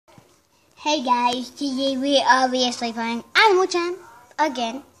Hey guys, today we are obviously playing Animal Jam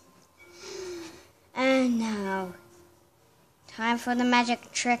again. And now, time for the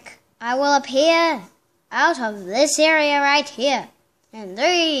magic trick. I will appear out of this area right here. In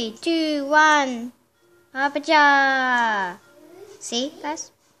 3, 2, 1, Papaja! See, guys?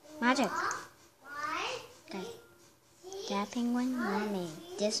 Magic. Guys, that penguin, not me.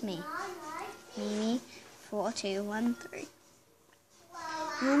 Just me. Me, 4, 2, 1, 3.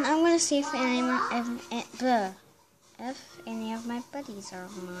 And I'm gonna see if any of my buddies are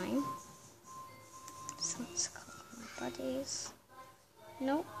online. So let's call my buddies.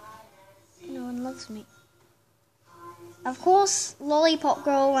 Nope, no one loves me. Of course, Lollipop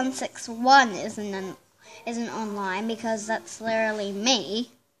Girl 161 isn't online because that's literally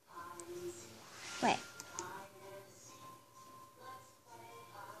me. Wait.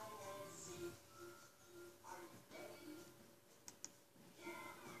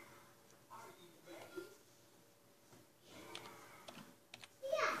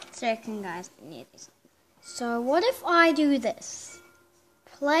 Second, guys, I need this. So what if I do this?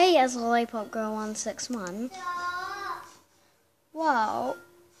 Play as Lollipop Girl 161 while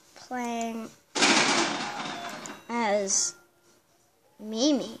playing as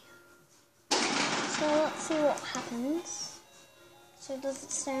Mimi. So let's see what happens. So does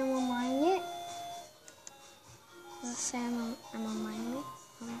it say I'm online yet? Does it say I'm online yet?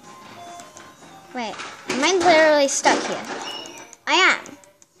 Wait, am I literally stuck here? I am.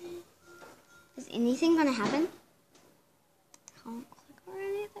 Is anything gonna happen? Can't click or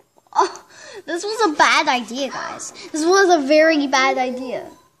anything. Oh, this was a bad idea, guys. This was a very bad idea.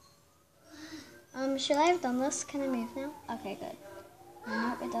 Should I have done this? Can I move now? Okay, good.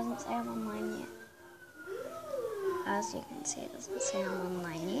 Nope, it doesn't say I'm online yet. As you can see, it doesn't say I'm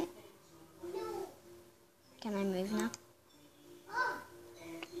online yet. Can I move now?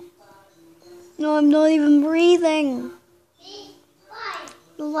 No, I'm not even breathing.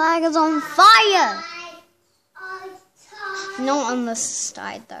 The lag is on fire! Not on this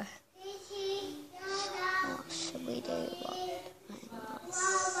side though. What should we do?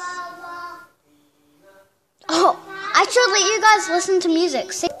 Oh, I should let you guys listen to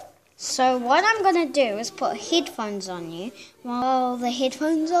music. See? So what I'm going to do is put headphones on you while the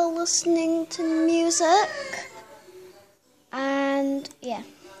headphones are listening to music. And yeah,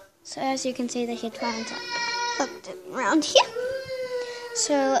 so as you can see the headphones are plugged around here.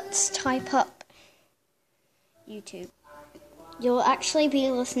 So let's type up YouTube. You'll actually be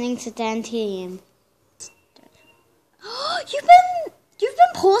listening to Dan TM. You've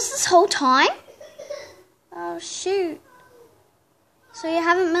been paused this whole time? Oh shoot. So you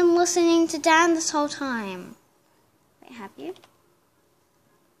haven't been listening to Dan this whole time. Wait, have you?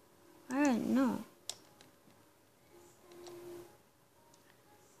 I don't know.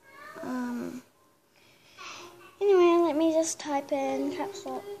 Anyway, let me just type in caps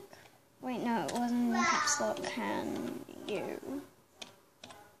lock. Wait, no, it wasn't caps lock. Can you?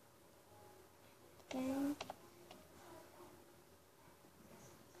 Okay.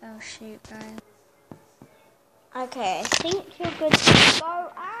 Oh shoot, guys. Okay, I think you're good to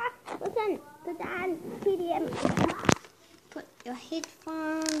go. Listen, the Dan PDM. Put your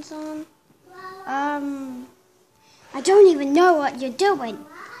headphones on. I don't even know what you're doing.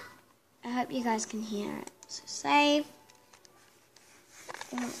 I hope you guys can hear it. So save.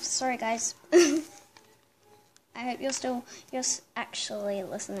 Sorry guys. I hope you're actually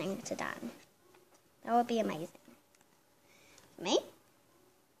listening to Dan. That would be amazing. Me?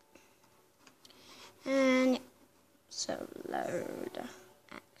 And so load.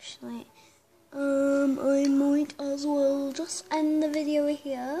 Actually, I might as well just end the video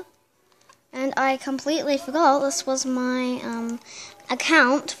here. And I completely forgot this was my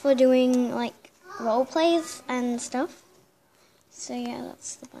account for doing like role plays and stuff. So yeah,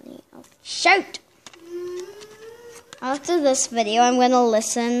 that's the bunny. Oh, shoot! After this video, I'm gonna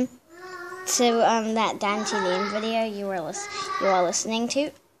listen to that Dan TDM video you are listening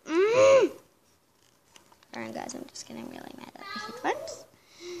to. Alright guys, I'm just getting really mad at the headphones.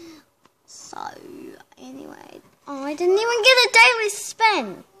 So anyway, I didn't even get a daily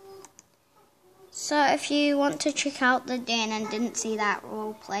spin. So if you want to check out the Dan and didn't see that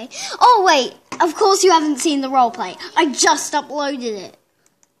role play. Oh wait, of course you haven't seen the role play. I just uploaded it.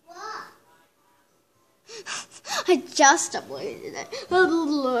 What? I just uploaded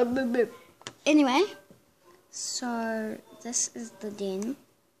it. Anyway, so this is the Den.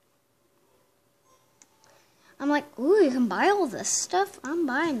 I'm like, ooh, you can buy all this stuff. I'm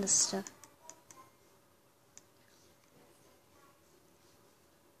buying this stuff.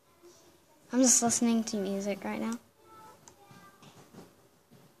 I'm just listening to music right now.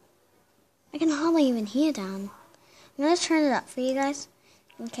 can hardly even hear down. I'm going to turn it up for you guys,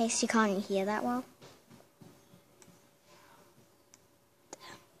 in case you can't hear that well.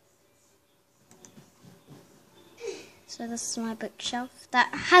 So this is my bookshelf that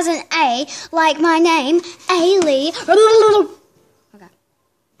has an A, like my name, Ailey. Okay.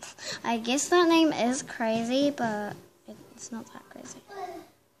 I guess that name is crazy, but it's not that crazy.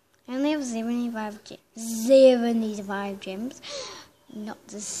 I only have 75 gems. Not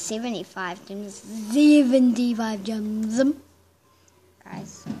the 75 gems, 75 gems.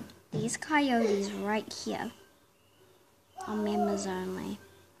 Guys, these coyotes right here are members only.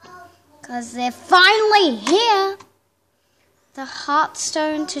 Because they're finally here. The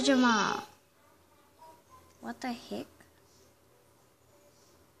Heartstone to Jamar. What the heck?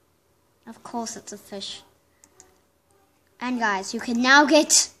 Of course it's a fish. And guys, you can now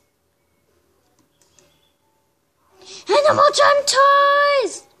get Animal Jam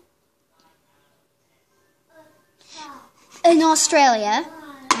toys in Australia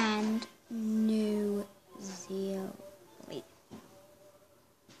and New Zealand.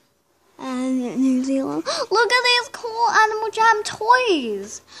 Look at these cool Animal Jam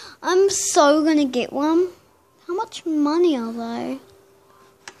toys. I'm so gonna get one. How much money are they?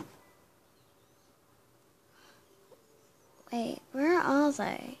 Wait, where are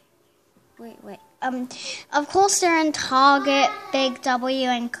they? Wait. Of course they're in Target, Big W,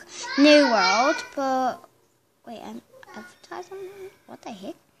 and New World, but wait, I'm advertising? What the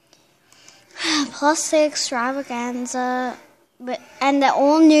heck? Plus the extravaganza, and the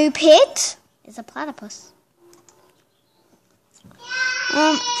all-new pet is a platypus.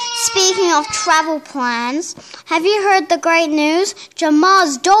 Speaking of travel plans, have you heard the great news?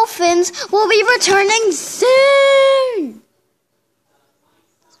 Jamar's dolphins will be returning soon!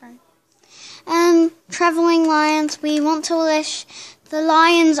 Traveling lions, we want to wish the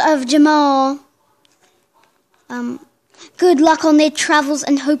lions of Jamar good luck on their travels,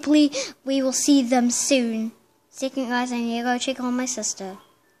 and hopefully we will see them soon. Second, guys, I need to go check on my sister.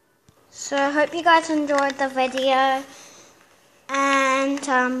 So I hope you guys enjoyed the video,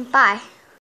 and bye.